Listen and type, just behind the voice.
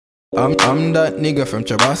I'm that nigga from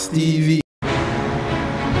Trabass TV.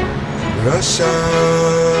 Russia.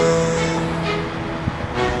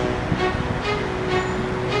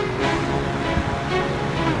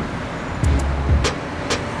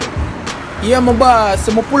 Yeah, my boss,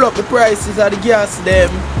 so I pull up the prices of the gas them.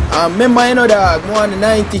 Remember, you know, dog, I want the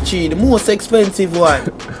 93, the most expensive one.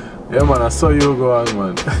 Yeah, man, I saw you go on,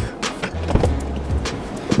 man.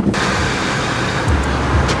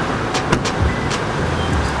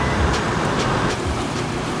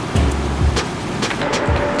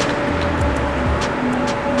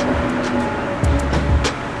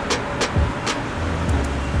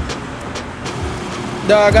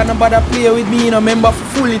 Dog, I nobody play with me, you know, remember to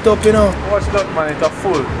full it up, you know. Watch that, man, it's a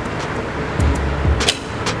full.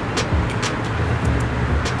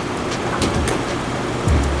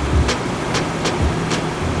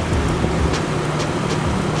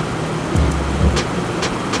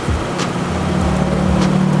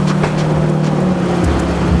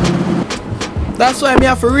 That's why I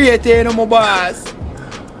have to rate it, you know, my boss.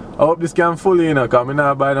 I hope this can fully, you know, because I'm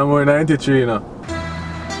not buying no more 93, you know.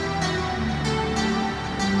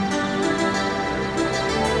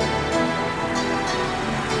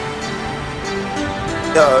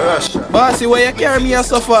 Yo, Russia. Bossy, why you carry me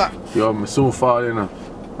so far? Yo, I'm so far, you know.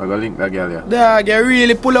 I gotta link that girl, yeah. Dog, you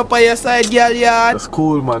really pull up on your side, girl, yard. That's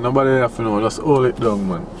cool, man. Nobody have to know. Just hold it down,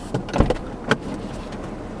 man.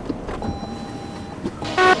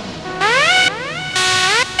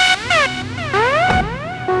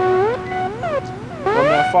 Come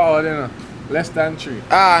more forward, you know. Less than 3.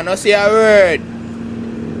 Ah, no say a word.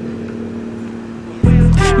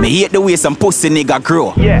 Me hate the way some pussy nigga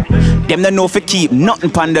grow. Yeah. Them don't know if keep nothing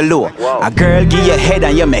pon the low. Wow. A girl give you head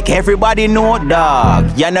and you make everybody know,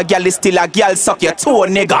 dog. You know girl is still a girl, suck your toe,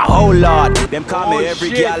 nigga. Oh lord, them call me every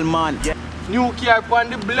girl, man. Yeah. New car on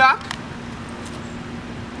the block.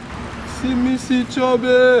 See me, see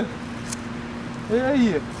Chubby.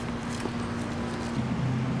 Hey.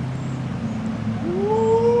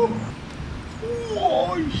 Ooh.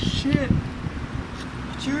 Oh shit.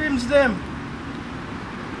 Trims them.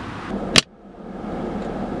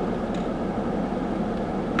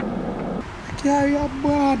 Carry a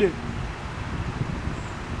body.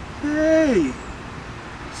 Hey,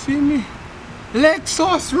 see me?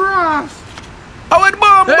 Lexus Ross. I went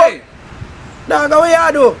bomb. Hey, dog, what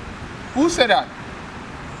you do? Who said that?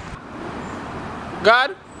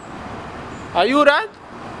 God? Are you that?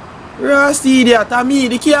 Ross, idiot, I'm me,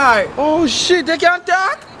 the car. Oh shit, you can't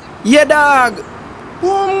talk? Yeah, dog.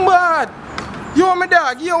 Oh bad. Yo, my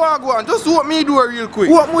dog, you want to go on? Just open me door real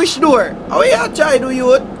quick. Open which door? How you try do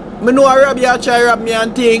you? I know a rob you try rob me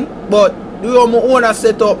and thing, but do you my own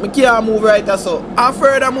set up, I can't move right or so. And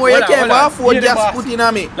furthermore, you can't afford gas putting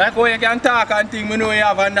on me. Like how you can talk and thing, I know you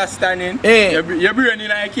have understanding. Eh. You're bringing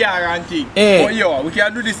in a car and thing. Eh. But yo, we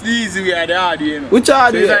can do this the easy way or the hard way, you know. Which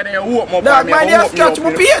hard way? So it's like you open up dog, me, man, you scratch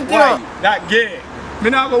my paint, you know. That gay.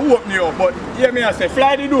 I'm not going to open you up, but hear me I say,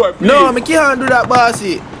 fly the door, please. No, I can't do that,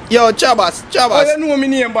 bossy. Yo, Trabass. Oh, you know my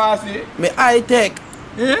name, bossy? Me high tech.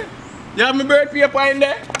 Eh? You have my birth paper in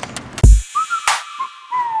there?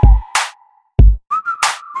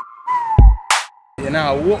 You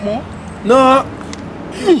know what more? No.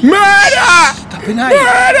 Murder! Stop it nice.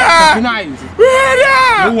 Murder! Stop it nice.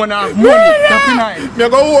 Murder! You want to have money. Stop it nice. Me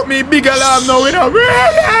go open me big alarm now, you know.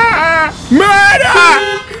 Murder! Murder!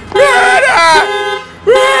 Murder!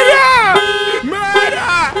 Murder!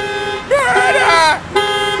 Murder! Murder!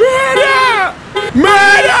 Murder!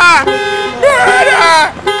 Murder! Murder!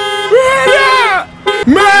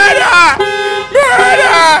 Murder!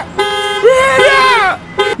 Murder!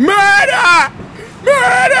 Murder!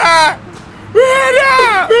 Murder! Murder!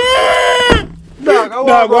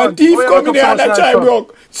 Dog, one thief come in here and that child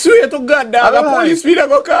broke. Swear to God, dog, the police will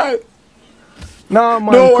go call. No,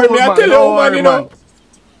 man. Don't worry, me I tell you, man, you know.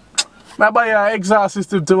 I buy an exhaust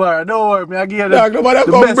system tomorrow. Don't worry, me I give you the dog, nobody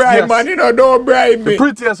the come best bribe, gas. man, you know, don't bribe me. The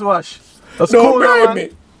prettiest wash. That's Don't cool, bribe man. me.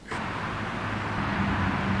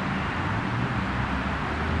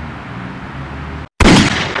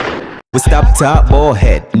 We stop top ball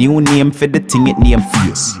head, new name for the thing it name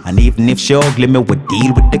face. And even if she ugly, me would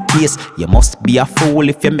deal with the case. You must be a fool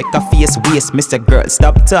if you make a face waste. Mr. Girl,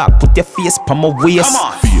 stop talk, put your face on my waist. Come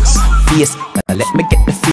on. Face, now let me get the face.